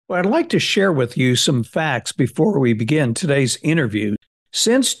Well, I'd like to share with you some facts before we begin today's interview.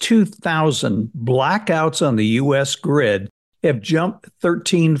 Since 2000, blackouts on the U.S. grid have jumped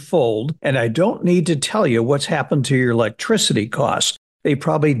 13-fold, and I don't need to tell you what's happened to your electricity costs. They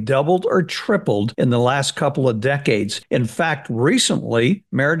probably doubled or tripled in the last couple of decades. In fact, recently,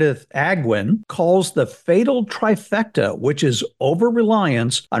 Meredith Agwin calls the fatal trifecta, which is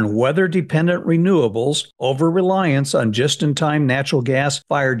over-reliance on weather-dependent renewables, over-reliance on just-in-time natural gas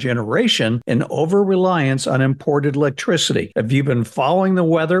fire generation, and over-reliance on imported electricity. If you've been following the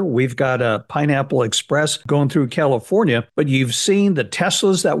weather, we've got a Pineapple Express going through California, but you've seen the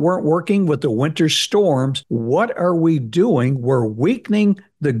Teslas that weren't working with the winter storms. What are we doing? We're weakening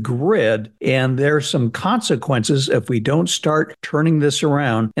the grid, and there's some consequences if we don't start turning this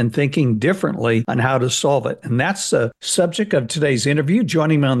around and thinking differently on how to solve it. And that's the subject of today's interview.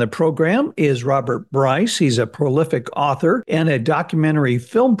 Joining me on the program is Robert Bryce. He's a prolific author and a documentary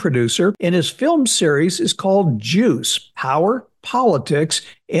film producer, and his film series is called Juice: Power, Politics,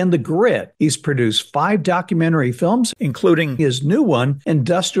 and the Grid. He's produced 5 documentary films, including his new one,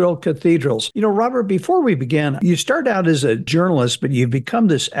 Industrial Cathedrals. You know, Robert, before we begin, you started out as a journalist, but you've become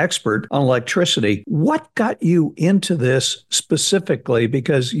this expert on electricity. What got you into this specifically?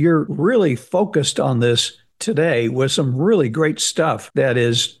 Because you're really focused on this today with some really great stuff that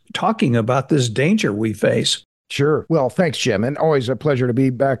is talking about this danger we face. Sure. Well, thanks, Jim. And always a pleasure to be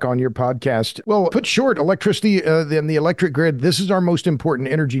back on your podcast. Well, put short, electricity and the electric grid, this is our most important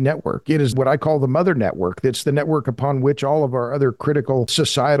energy network. It is what I call the mother network. It's the network upon which all of our other critical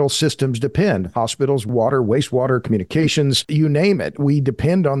societal systems depend. Hospitals, water, wastewater, communications, you name it. We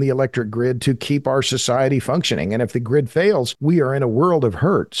depend on the electric grid to keep our society functioning. And if the grid fails, we are in a world of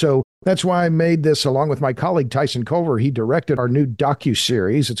hurt. So that's why I made this along with my colleague, Tyson Culver. He directed our new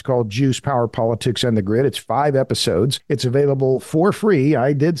docuseries. It's called Juice, Power, Politics, and the Grid. It's 5 episodes. It's available for free.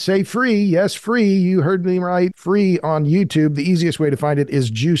 I did say free. Yes, free. You heard me right. Free on YouTube. The easiest way to find it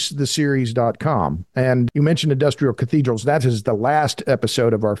is juicetheseries.com. And you mentioned Industrial Cathedrals. That is the last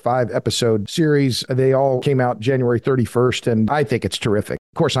episode of our 5-episode series. They all came out January 31st, and I think it's terrific.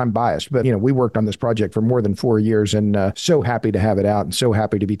 Of course, I'm biased, but, we worked on this project for more than 4 years, and so happy to have it out and so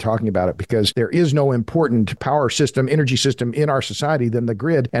happy to be talking about it, because there is no important power system, energy system in our society than the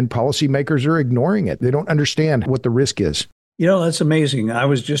grid, and policymakers are ignoring it. They don't understand what the risk is. You know, that's amazing. I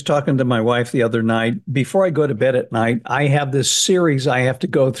was just talking to my wife the other night. Before I go to bed at night, I have this series I have to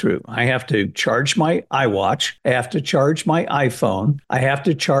go through. I have to charge my iWatch. I have to charge my iPhone. I have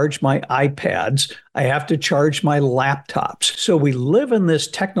to charge my iPads. I have to charge my laptops. So we live in this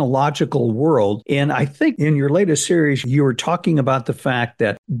technological world. And I think in your latest series, you were talking about the fact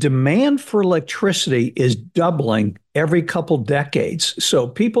that demand for electricity is doubling every couple decades. So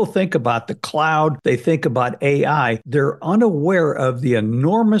people think about the cloud, they think about AI. They're unaware of the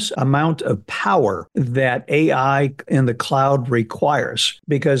enormous amount of power that AI in the cloud requires.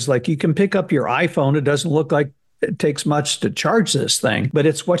 Because like you can pick up your iPhone, it doesn't look like it takes much to charge this thing, but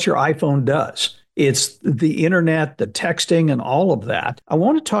it's what your iPhone does. It's the internet, the texting, and all of that. I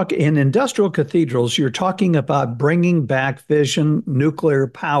want to talk in Industrial Cathedrals. You're talking about bringing back fission, nuclear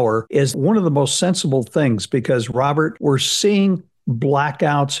power is one of the most sensible things because, Robert, we're seeing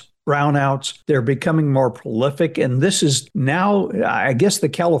blackouts, brownouts. They're becoming more prolific. And this is now, I guess the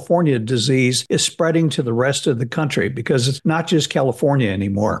California disease is spreading to the rest of the country because it's not just California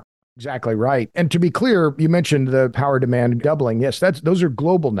anymore. Exactly right. And to be clear, you mentioned the power demand doubling. Yes, those are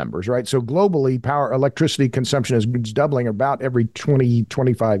global numbers, right? So globally, electricity consumption is doubling about every 20,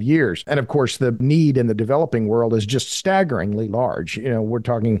 25 years. And of course, the need in the developing world is just staggeringly large. We're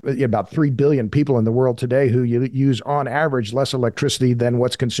talking about 3 billion people in the world today who use on average less electricity than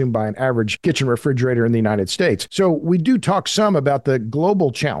what's consumed by an average kitchen refrigerator in the United States. So we do talk some about the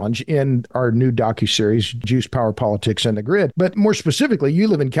global challenge in our new docuseries, Juice, Power, Politics, and the Grid. But more specifically, you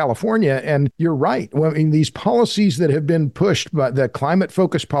live in California. And you're right. These policies that have been pushed by the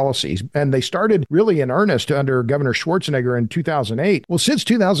climate-focused policies, and they started really in earnest under Governor Schwarzenegger in 2008. Well, since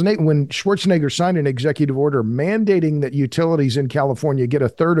 2008, when Schwarzenegger signed an executive order mandating that utilities in California get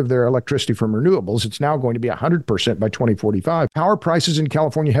 1/3 of their electricity from renewables, it's now going to be 100% by 2045. Power prices in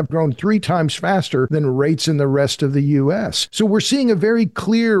California have grown 3 times faster than rates in the rest of the U.S. So we're seeing a very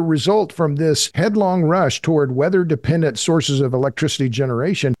clear result from this headlong rush toward weather-dependent sources of electricity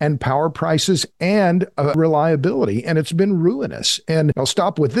generation and power prices and reliability, and it's been ruinous. And I'll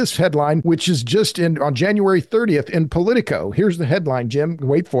stop with this headline, which is just on January 30th in Politico. Here's the headline, Jim.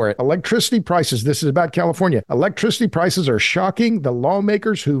 Wait for it. Electricity prices. This is about California. Electricity prices are shocking the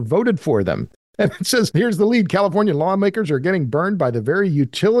lawmakers who voted for them. And it says, here's the lead. California lawmakers are getting burned by the very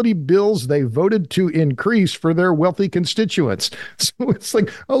utility bills they voted to increase for their wealthy constituents. So it's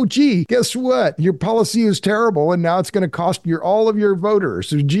like, oh, gee, guess what? Your policy is terrible, and now it's going to cost all of your voters.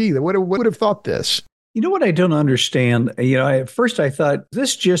 So, gee, what would have thought this? You know what I don't understand? At first I thought,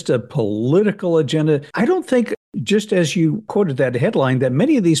 this just a political agenda. I don't think, just as you quoted that headline, that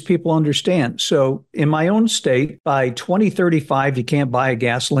many of these people understand. So in my own state, by 2035, you can't buy a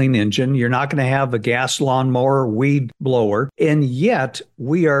gasoline engine. You're not going to have a gas lawnmower, weed blower. And yet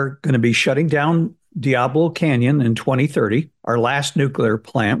we are going to be shutting down Diablo Canyon in 2030, our last nuclear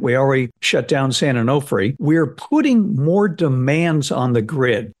plant. We already shut down San Onofre. We're putting more demands on the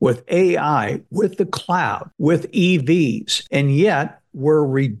grid with AI, with the cloud, with EVs, and yet we're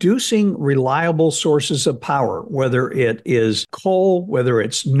reducing reliable sources of power, whether it is coal, whether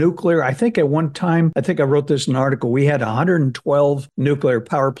it's nuclear. I think at one time, I wrote this in an article, we had 112 nuclear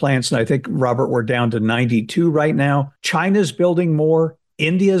power plants, and I think, Robert, we're down to 92 right now. China's building more.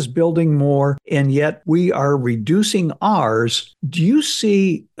 India's building more, and yet we are reducing ours. Do you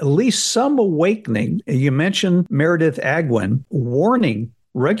see at least some awakening? You mentioned Meredith Agwin warning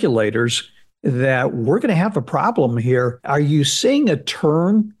regulators that we're going to have a problem here. Are you seeing a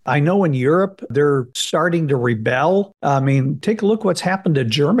turn? I know in Europe, they're starting to rebel. I mean, take a look what's happened to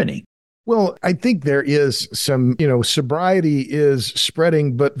Germany. Well, I think there is some, sobriety is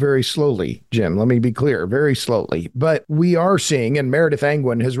spreading, but very slowly, Jim. Let me be clear, very slowly. But we are seeing, and Meredith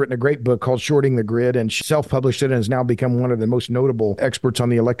Angwin has written a great book called Shorting the Grid, and she self-published it and has now become one of the most notable experts on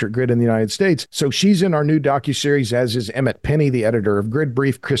the electric grid in the United States. So she's in our new docuseries, as is Emmett Penny, the editor of Grid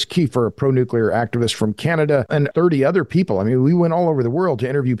Brief, Chris Kiefer, a pro-nuclear activist from Canada, and 30 other people. I mean, we went all over the world to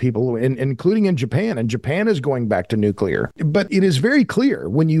interview people, including in Japan, and Japan is going back to nuclear. But it is very clear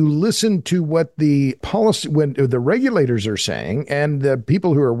when you listen to what the policy, when the regulators are saying, and the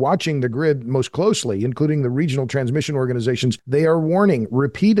people who are watching the grid most closely, including the regional transmission organizations, they are warning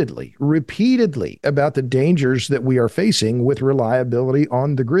repeatedly about the dangers that we are facing with reliability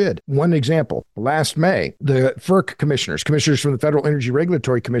on the grid. One example, last May, the FERC commissioners from the Federal Energy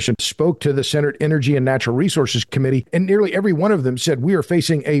Regulatory Commission spoke to the Senate Energy and Natural Resources Committee, and nearly every one of them said, we are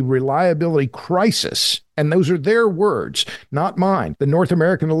facing a reliability crisis. And those are their words, not mine. The North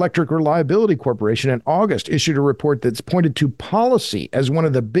American Electric Reliability Corporation in August issued a report that's pointed to policy as one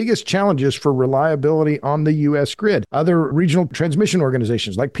of the biggest challenges for reliability on the U.S. grid. Other regional transmission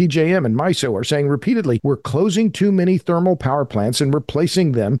organizations like PJM and MISO are saying repeatedly, we're closing too many thermal power plants and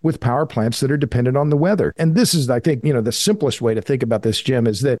replacing them with power plants that are dependent on the weather. And this is, I think, the simplest way to think about this, Jim,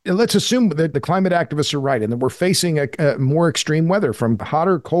 is that let's assume that the climate activists are right and that we're facing a more extreme weather, from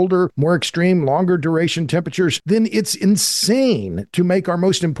hotter, colder, more extreme, longer duration temperatures. Then it's insane to make our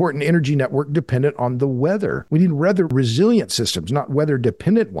most important energy network dependent on the weather. We need weather resilient systems, not weather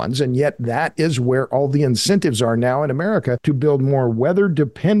dependent ones. And yet that is where all the incentives are now in America to build more weather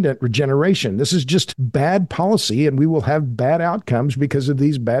dependent regeneration. This is just bad policy, and we will have bad outcomes because of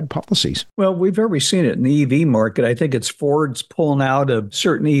these bad policies. Well, we've already seen it in the EV market. I think it's Ford's pulling out of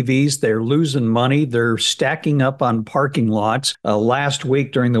certain EVs. They're losing money. They're stacking up on parking lots. Last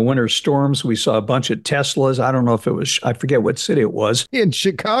week during the winter storms, we saw a bunch of Teslas. I don't know if it was, I forget what city it was. In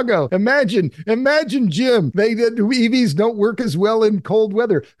Chicago. Imagine, Jim, EVs don't work as well in cold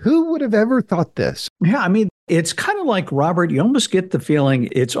weather. Who would have ever thought this? Yeah, I mean, it's kind of like, Robert, you almost get the feeling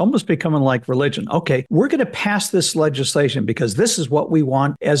it's almost becoming like religion. Okay, we're going to pass this legislation because this is what we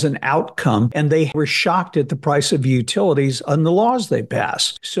want as an outcome. And they were shocked at the price of utilities and the laws they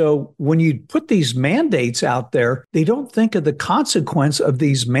pass. So when you put these mandates out there, they don't think of the consequence of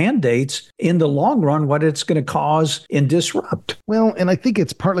these mandates in the long run, what it's going to cause and disrupt. Well, and I think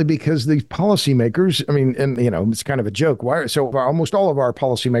it's partly because these policymakers, it's kind of a joke. So almost all of our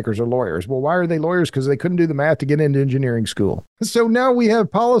policymakers are lawyers. Well, why are they lawyers? Because they couldn't do the math to get into engineering school. So now we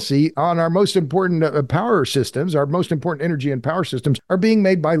have policy on our most important power systems, our most important energy and power systems are being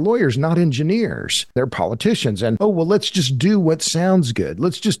made by lawyers, not engineers. They're politicians. And, let's just do what sounds good.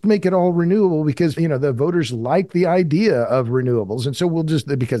 Let's just make it all renewable because, the voters like the idea of renewables. And so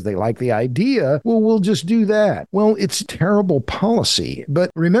because they like the idea, we'll just do that. Well, it's terrible policy. But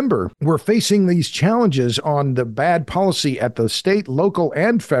remember, we're facing these challenges on the bad policy at the state, local,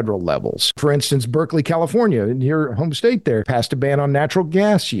 and federal levels. For instance, Berkeley, California California, in your home state there, passed a ban on natural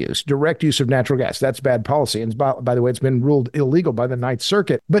gas use, direct use of natural gas. That's bad policy. And by the way, it's been ruled illegal by the Ninth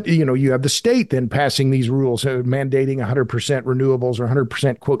Circuit. But, you have the state then passing these rules, mandating 100% renewables or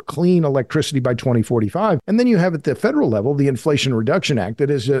 100% quote clean electricity by 2045. And then you have at the federal level, the Inflation Reduction Act that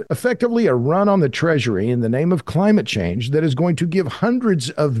is effectively a run on the Treasury in the name of climate change that is going to give hundreds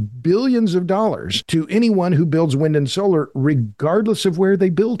of billions of dollars to anyone who builds wind and solar, regardless of where they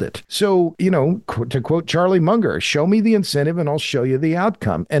build it. So, to quote Charlie Munger, show me the incentive and I'll show you the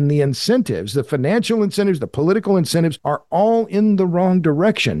outcome. And the incentives, the financial incentives, the political incentives are all in the wrong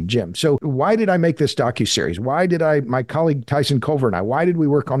direction, Jim. So why did I make this docuseries? Why did my colleague Tyson Culver and I, why did we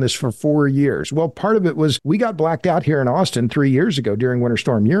work on this for 4 years? Well, part of it was we got blacked out here in Austin 3 years ago during Winter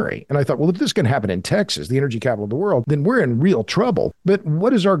Storm Uri. And I thought, well, if this can happen in Texas, the energy capital of the world, then we're in real trouble. But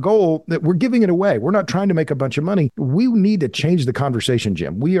what is our goal? That we're giving it away. We're not trying to make a bunch of money. We need to change the conversation,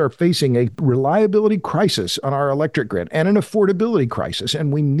 Jim. We are facing a reliability crisis on our electric grid and an affordability crisis.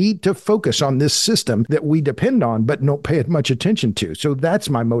 And we need to focus on this system that we depend on, but don't pay much attention to. So that's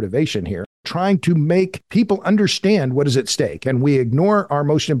my motivation here. Trying to make people understand what is at stake. And we ignore our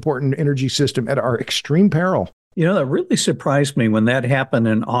most important energy system at our extreme peril. That really surprised me when that happened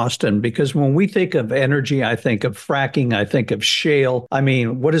in Austin, because when we think of energy, I think of fracking, I think of shale. I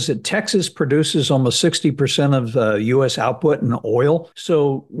mean, what is it? Texas produces almost 60% of the U.S. output in oil.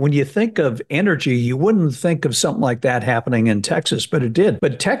 So when you think of energy, you wouldn't think of something like that happening in Texas, but it did.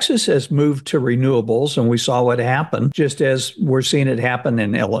 But Texas has moved to renewables, and we saw what happened, just as we're seeing it happen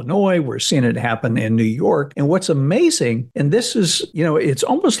in Illinois, we're seeing it happen in New York. And what's amazing, and this is, it's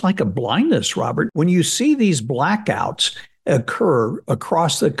almost like a blindness, Robert, when you see these blackouts occur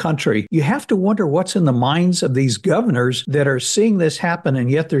across the country, you have to wonder what's in the minds of these governors that are seeing this happen, and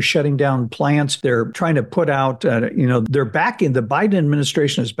yet they're shutting down plants. They're trying to put out, they're backing, the Biden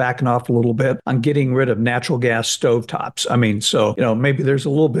administration is backing off a little bit on getting rid of natural gas stovetops. I mean, so, maybe there's a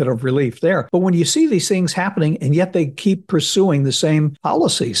little bit of relief there. But when you see these things happening, and yet they keep pursuing the same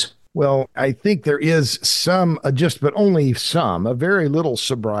policies. Well, I think there is but only a very little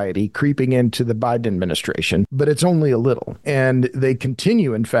sobriety creeping into the Biden administration, but it's only a little. And they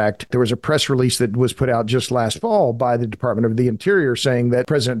continue. In fact, there was a press release that was put out just last fall by the Department of the Interior saying that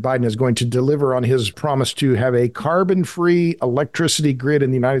President Biden is going to deliver on his promise to have a carbon-free electricity grid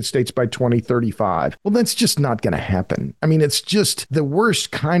in the United States by 2035. Well, that's just not going to happen. I mean, it's just the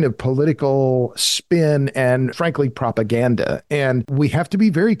worst kind of political spin and, frankly, propaganda. And we have to be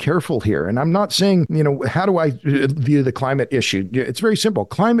very careful here. And I'm not saying, how do I view the climate issue? It's very simple.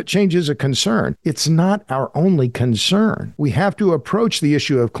 Climate change is a concern. It's not our only concern. We have to approach the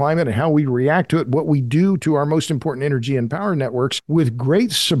issue of climate and how we react to it, what we do to our most important energy and power networks with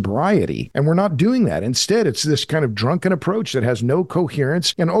great sobriety. And we're not doing that. Instead, it's this kind of drunken approach that has no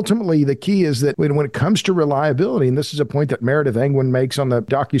coherence. And ultimately, the key is that when it comes to reliability, and this is a point that Meredith Angwin makes on the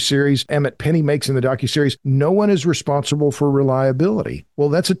docuseries, Emmett Penny makes in the docuseries, no one is responsible for reliability. Well,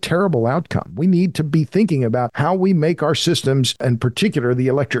 that's a terrible outcome. We need to be thinking about how we make our systems, in particular the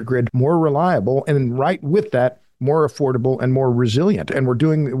electric grid, more reliable, and right with that, more affordable and more resilient. And we're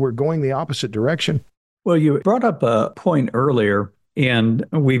going the opposite direction. Well, you brought up a point earlier, and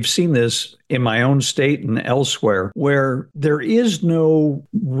we've seen this in my own state and elsewhere, where there is no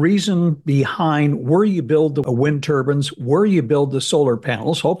reason behind where you build the wind turbines, where you build the solar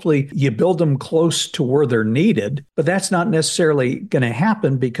panels. Hopefully you build them close to where they're needed, but that's not necessarily going to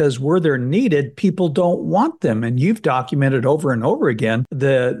happen, because where they're needed, people don't want them. And you've documented over and over again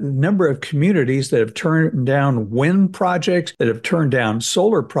the number of communities that have turned down wind projects, that have turned down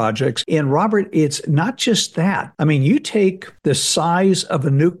solar projects. And Robert, it's not just that. I mean, you take the size of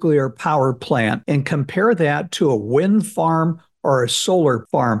a nuclear power plant and compare that to a wind farm or a solar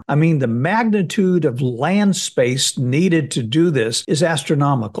farm. I mean, the magnitude of land space needed to do this is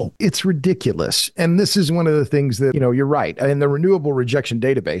astronomical. It's ridiculous. And this is one of the things that, you're right. In the Renewable Rejection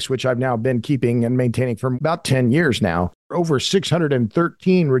Database, which I've now been keeping and maintaining for about 10 years now, over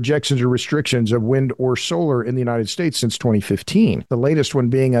 613 rejections or restrictions of wind or solar in the United States since 2015. The latest one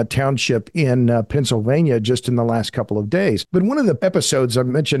being a township in Pennsylvania just in the last couple of days. But one of the episodes I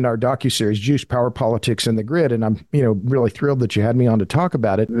mentioned, our docuseries, Juice, Power, Politics, and the Grid, and I'm really thrilled that you had me on to talk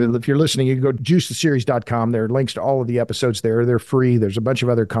about it. If you're listening, you can go to juicetheseries.com. There are links to all of the episodes there. They're free. There's a bunch of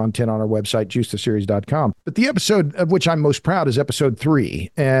other content on our website, juicetheseries.com. But the episode of which I'm most proud is episode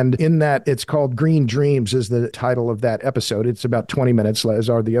 3. And in that, it's called Green Dreams is the title of that episode. episode. It's about 20 minutes, as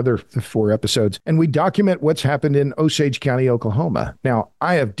are the other 4 episodes. And we document what's happened in Osage County, Oklahoma. Now,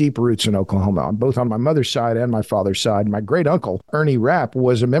 I have deep roots in Oklahoma, both on my mother's side and my father's side. My great uncle, Ernie Rapp,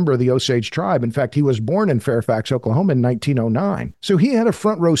 was a member of the Osage tribe. In fact, he was born in Fairfax, Oklahoma in 1909. So he had a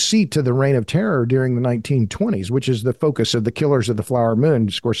front row seat to the Reign of Terror during the 1920s, which is the focus of The Killers of the Flower Moon,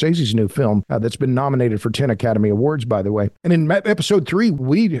 Scorsese's new film that's been nominated for 10 Academy Awards, by the way. And in episode 3,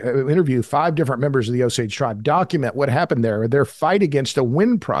 we interview 5 different members of the Osage tribe, document what happened there, their fight against a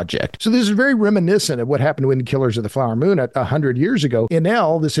wind project. So this is very reminiscent of what happened in Killers of the Flower Moon 100 years ago.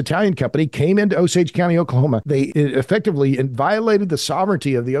 Enel, this Italian company, came into Osage County, Oklahoma. They effectively violated the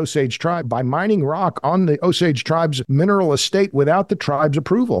sovereignty of the Osage tribe by mining rock on the Osage tribe's mineral estate without the tribe's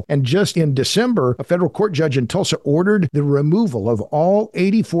approval. And just in December, a federal court judge in Tulsa ordered the removal of all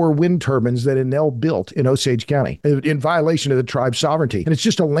 84 wind turbines that Enel built in Osage County in violation of the tribe's sovereignty. And it's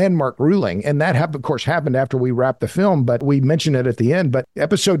just a landmark ruling. And that, of course, happened after we wrapped the film, but we mentioned it at the end. But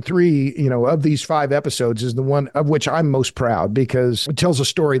episode 3, of these 5 episodes is the one of which I'm most proud, because it tells a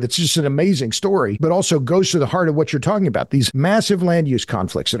story that's just an amazing story, but also goes to the heart of what you're talking about. These massive land use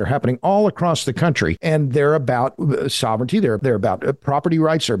conflicts that are happening all across the country, and they're about sovereignty. They're about property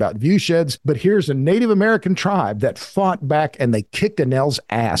rights. They're about view sheds. But here's a Native American tribe that fought back, and they kicked Enel's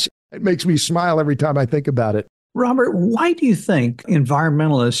ass. It makes me smile every time I think about it. Robert, why do you think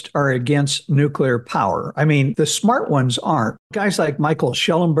environmentalists are against nuclear power? I mean, the smart ones aren't. Guys like Michael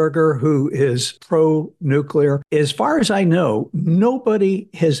Schellenberger, who is pro-nuclear, as far as I know, nobody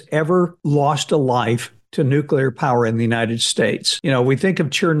has ever lost a life to nuclear power in the United States. We think of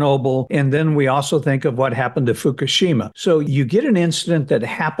Chernobyl, and then we also think of what happened to Fukushima. So you get an incident that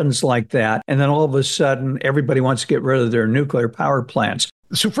happens like that, and then all of a sudden, everybody wants to get rid of their nuclear power plants.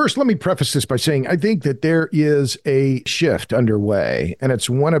 So first, let me preface this by saying I think that there is a shift underway, and it's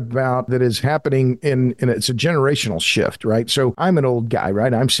one that is happening and it's a generational shift, right? So I'm an old guy,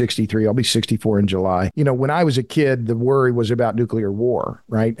 right? I'm 63. I'll be 64 in July. When I was a kid, the worry was about nuclear war,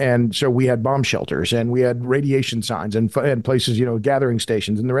 right? And so we had bomb shelters and we had radiation signs and places, gathering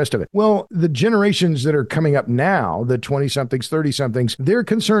stations and the rest of it. Well, the generations that are coming up now, the 20-somethings, 30-somethings, their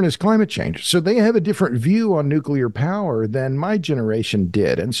concern is climate change. So they have a different view on nuclear power than my generation did.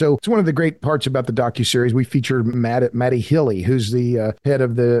 And so it's one of the great parts about the docuseries. We feature Maddie Healy, who's the head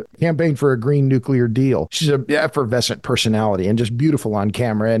of the Campaign for a Green Nuclear Deal. She's an effervescent personality and just beautiful on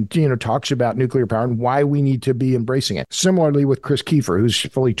camera, and talks about nuclear power and why we need to be embracing it. Similarly with Chris Kiefer, who's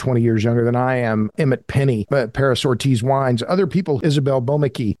fully 20 years younger than I am, Emmett Penny, Paris Ortiz Wines, other people, Isabel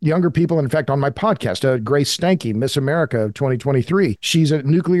Bomeke, younger people. In fact, on my podcast, Grace Stanke, Miss America of 2023, she's a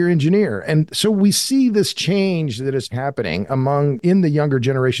nuclear engineer. And so we see this change that is happening in the younger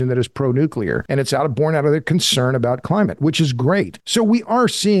generation that is pro-nuclear, and it's born out of their concern about climate, which is great. So we are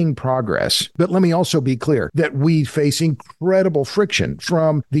seeing progress, but let me also be clear that we face incredible friction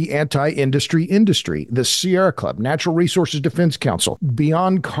from the anti-industry, the Sierra Club, Natural Resources Defense Council,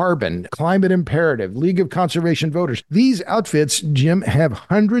 Beyond Carbon, Climate Imperative, League of Conservation Voters. These outfits, Jim, have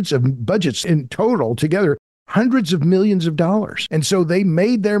hundreds of budgets in total together, hundreds of millions of dollars. And so they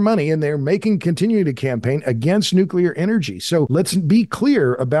made their money, and they're continuing to campaign against nuclear energy. So let's be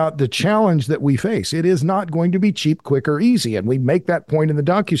clear about the challenge that we face. It is not going to be cheap, quick, or easy. And we make that point in the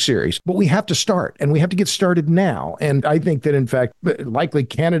docuseries. But we have to start, and we have to get started now. And I think that, in fact, likely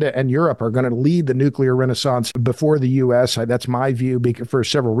Canada and Europe are going to lead the nuclear renaissance before the U.S. That's my view for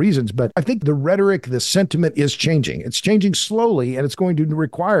several reasons. But I think the rhetoric, the sentiment is changing. It's changing slowly, and it's going to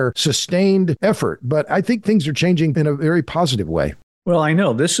require sustained effort. But I think things are changing in a very positive way. Well, I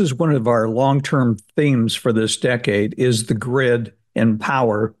know this is one of our long-term themes for this decade is the grid and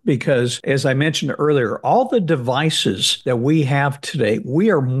power, because as I mentioned earlier, all the devices that we have today, we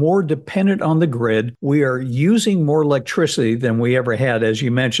are more dependent on the grid. We are using more electricity than we ever had. As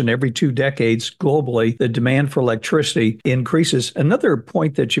you mentioned, every 2 decades globally, the demand for electricity increases. Another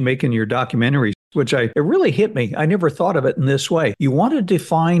point that you make in your documentary, which it really hit me. I never thought of it in this way. You want to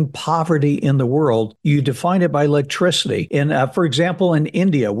define poverty in the world, you define it by electricity. And for example, in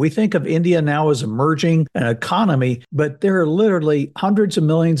India, we think of India now as emerging an economy, but there are literally hundreds of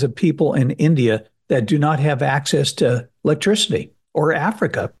millions of people in India that do not have access to electricity, or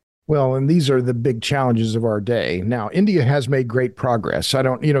Africa. Well, and these are the big challenges of our day. Now, India has made great progress.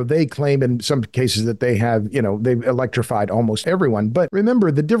 They claim in some cases that they have, they've electrified almost everyone. But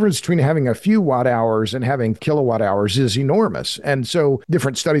remember, the difference between having a few watt hours and having kilowatt hours is enormous. And so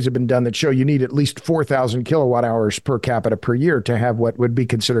different studies have been done that show you need at least 4,000 kilowatt hours per capita per year to have what would be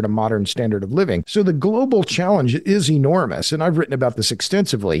considered a modern standard of living. So the global challenge is enormous. And I've written about this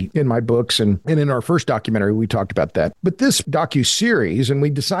extensively in my books. And in our first documentary, we talked about that. But this docuseries, and we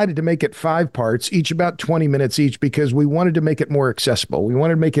decided decided to make it 5 parts, each about 20 minutes each, because we wanted to make it more accessible. We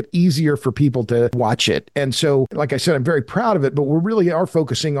wanted to make it easier for people to watch it. And so, like I said, I'm very proud of it, but we really are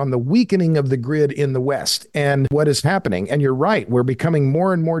focusing on the weakening of the grid in the West and what is happening. And you're right, we're becoming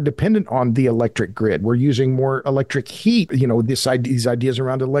more and more dependent on the electric grid. We're using more electric heat, these ideas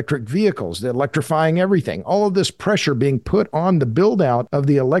around electric vehicles, the electrifying everything, all of this pressure being put on the build out of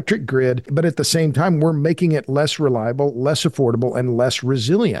the electric grid. But at the same time, we're making it less reliable, less affordable, and less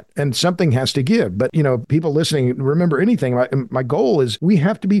resilient. And something has to give. But, people listening, remember anything, my goal is we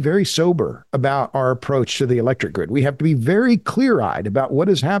have to be very sober about our approach to the electric grid. We have to be very clear-eyed about what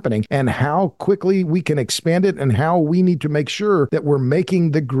is happening and how quickly we can expand it and how we need to make sure that we're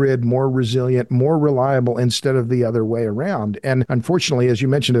making the grid more resilient, more reliable instead of the other way around. And unfortunately, as you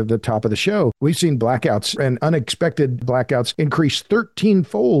mentioned at the top of the show, we've seen blackouts and unexpected blackouts increase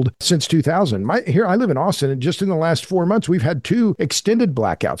 13-fold since 2000. Here, I live in Austin, and just in the last 4 months, we've had 2 extended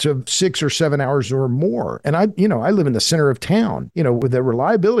blackouts of 6 or 7 hours or more. And I live in the center of town. The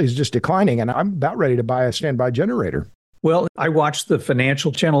reliability is just declining, and I'm about ready to buy a standby generator. Well, I watch the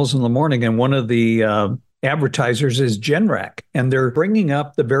financial channels in the morning, and one of the advertisers is Generac, and they're bringing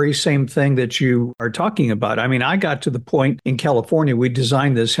up the very same thing that you are talking about. I mean, I got to the point in California, we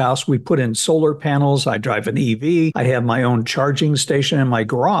designed this house, we put in solar panels, I drive an EV, I have my own charging station in my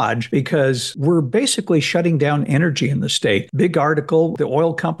garage because we're basically shutting down energy in the state. Big article, the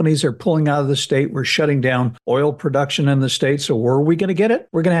oil companies are pulling out of the state, we're shutting down oil production in the state, so where are we going to get it?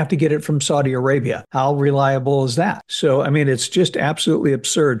 We're going to have to get it from Saudi Arabia. How reliable is that? So, I mean, it's just absolutely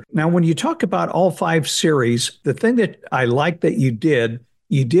absurd. Now, when you talk about all 5 series, the thing that I like that you did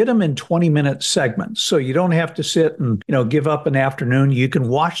them in 20-minute segments. So you don't have to sit and, give up an afternoon. You can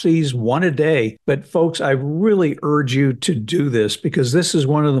watch these one a day. But folks, I really urge you to do this because this is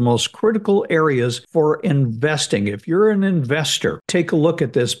one of the most critical areas for investing. If you're an investor, take a look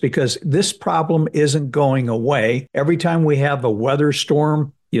at this because this problem isn't going away. Every time we have a weather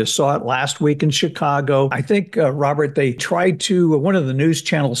storm, you saw it last week in Chicago. I think, Robert, they tried to, one of the news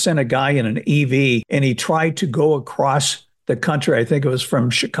channels sent a guy in an EV and he tried to go across the country. I think it was from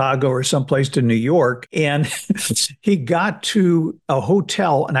Chicago or someplace to New York. And he got to a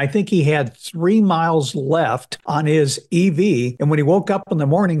hotel and I think he had 3 miles left on his EV. And when he woke up in the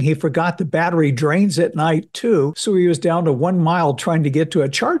morning, he forgot the battery drains at night too. So he was down to 1 mile trying to get to a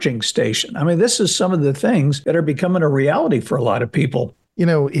charging station. I mean, this is some of the things that are becoming a reality for a lot of people.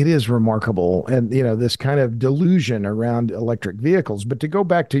 It is remarkable. And, this kind of delusion around electric vehicles. But to go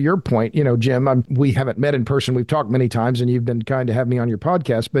back to your point, Jim, we haven't met in person. We've talked many times and you've been kind to have me on your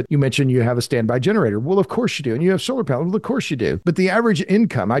podcast. But you mentioned you have a standby generator. Well, of course you do. And you have solar panels. Well, of course you do. But the average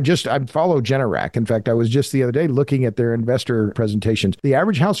income, I follow Generac. In fact, I was just the other day looking at their investor presentations. The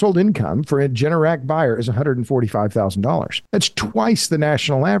average household income for a Generac buyer is $145,000. That's twice the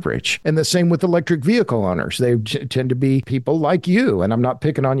national average. And the same with electric vehicle owners. They tend to be people like you. And I'm not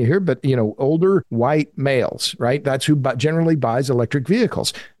picking on you here, but older white males, right? That's who generally buys electric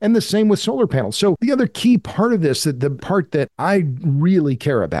vehicles. And the same with solar panels. So the other key part of this, the part that I really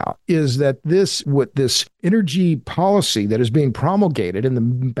care about is that this energy policy that is being promulgated and the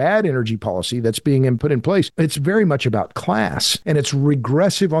bad energy policy that's being put in place, it's very much about class and it's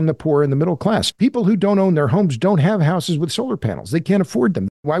regressive on the poor and the middle class. People who don't own their homes don't have houses with solar panels. They can't afford them.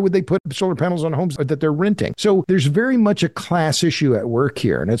 Why would they put solar panels on homes that they're renting? So there's very much a class issue at work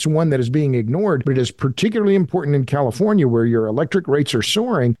here, and it's one that is being ignored, but it is particularly important in California where your electric rates are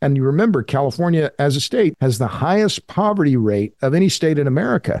soaring. And you remember, California as a state has the highest poverty rate of any state in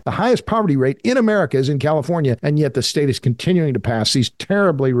America. The highest poverty rate in America is in California, and yet the state is continuing to pass these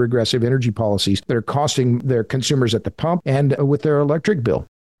terribly regressive energy policies that are costing their consumers at the pump and with their electric bill.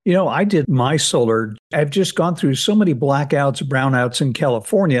 I did my solar. I've just gone through so many blackouts, brownouts in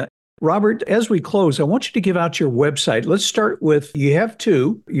California. Robert, as we close, I want you to give out your website. Let's start with, you have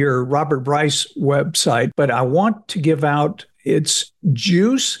 2, your Robert Bryce website, but I want to give out, it's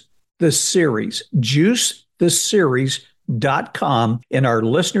Juice the Series, juicetheseries.com, and our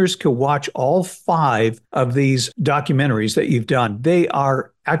listeners can watch all 5 of these documentaries that you've done. They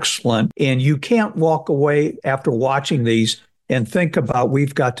are excellent, and you can't walk away after watching these and think about,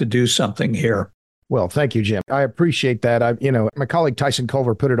 we've got to do something here. Well, thank you, Jim. I appreciate that. My colleague Tyson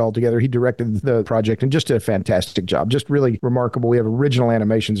Culver put it all together. He directed the project and just did a fantastic job. Just really remarkable. We have original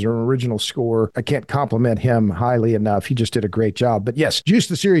animations and an original score. I can't compliment him highly enough. He just did a great job. But yes,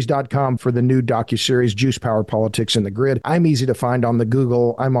 juicetheseries.com for the new docuseries, Juice, Power, Politics, and the Grid. I'm easy to find on the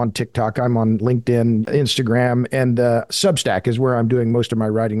Google. I'm on TikTok. I'm on LinkedIn, Instagram, and Substack is where I'm doing most of my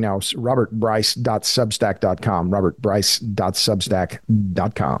writing now. robertbryce.substack.com,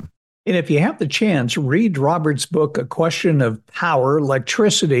 robertbryce.substack.com. And if you have the chance, read Robert's book, A Question of Power,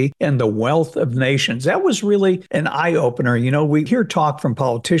 Electricity, and the Wealth of Nations. That was really an eye-opener. You know, we hear talk from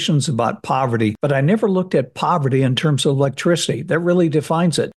politicians about poverty, but I never looked at poverty in terms of electricity. That really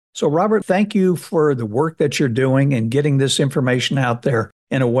defines it. So, Robert, thank you for the work that you're doing and getting this information out there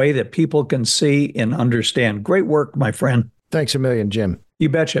in a way that people can see and understand. Great work, my friend. Thanks a million, Jim. You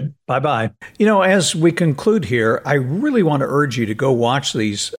betcha. Bye-bye. You know, as we conclude here, I really want to urge you to go watch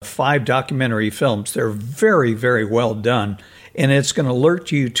these 5 documentary films. They're very, very well done, and it's going to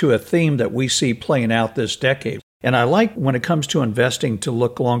alert you to a theme that we see playing out this decade. And I like when it comes to investing to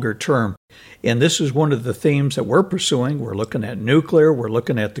look longer term. And this is one of the themes that we're pursuing. We're looking at nuclear, we're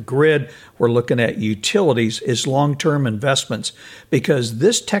looking at the grid, we're looking at utilities as long-term investments. Because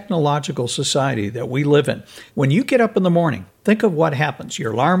this technological society that we live in, when you get up in the morning, think of what happens.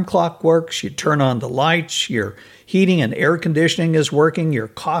 Your alarm clock works, you turn on the lights, your heating and air conditioning is working, your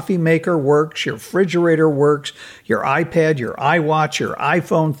coffee maker works, your refrigerator works, your iPad, your iWatch, your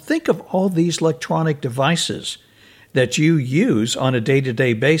iPhone. Think of all these electronic devices that you use on a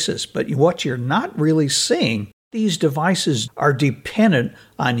day-to-day basis. But what you're not really seeing, these devices are dependent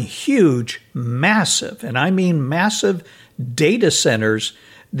on huge, massive, and I mean massive data centers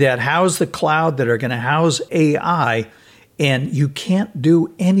that house the cloud, that are going to house AI, and you can't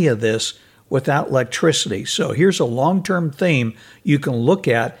do any of this without electricity. So here's a long-term theme you can look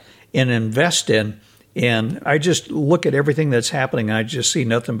at and invest in. And I just look at everything that's happening. I just see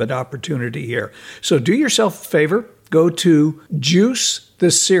nothing but opportunity here. So do yourself a favor. Go to Juice the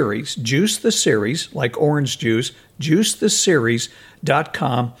Series, like orange juice,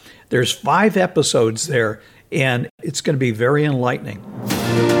 juicetheseries.com. There's 5 episodes there, and it's going to be very enlightening.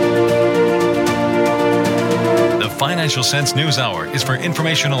 The Financial Sense News Hour is for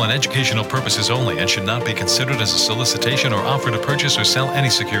informational and educational purposes only and should not be considered as a solicitation or offer to purchase or sell any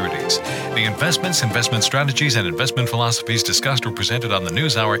securities. The investments, investment strategies, and investment philosophies discussed or presented on the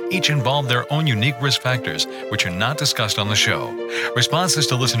News Hour each involve their own unique risk factors, which are not discussed on the show. Responses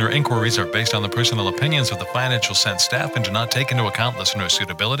to listener inquiries are based on the personal opinions of the Financial Sense staff and do not take into account listener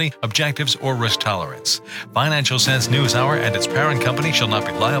suitability, objectives, or risk tolerance. Financial Sense News Hour and its parent company shall not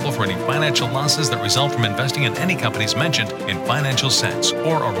be liable for any financial losses that result from investing in any companies mentioned in Financial Sense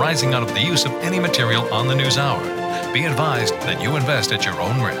or arising out of the use of any material on the News Hour. Be advised that you invest at your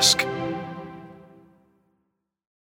own risk.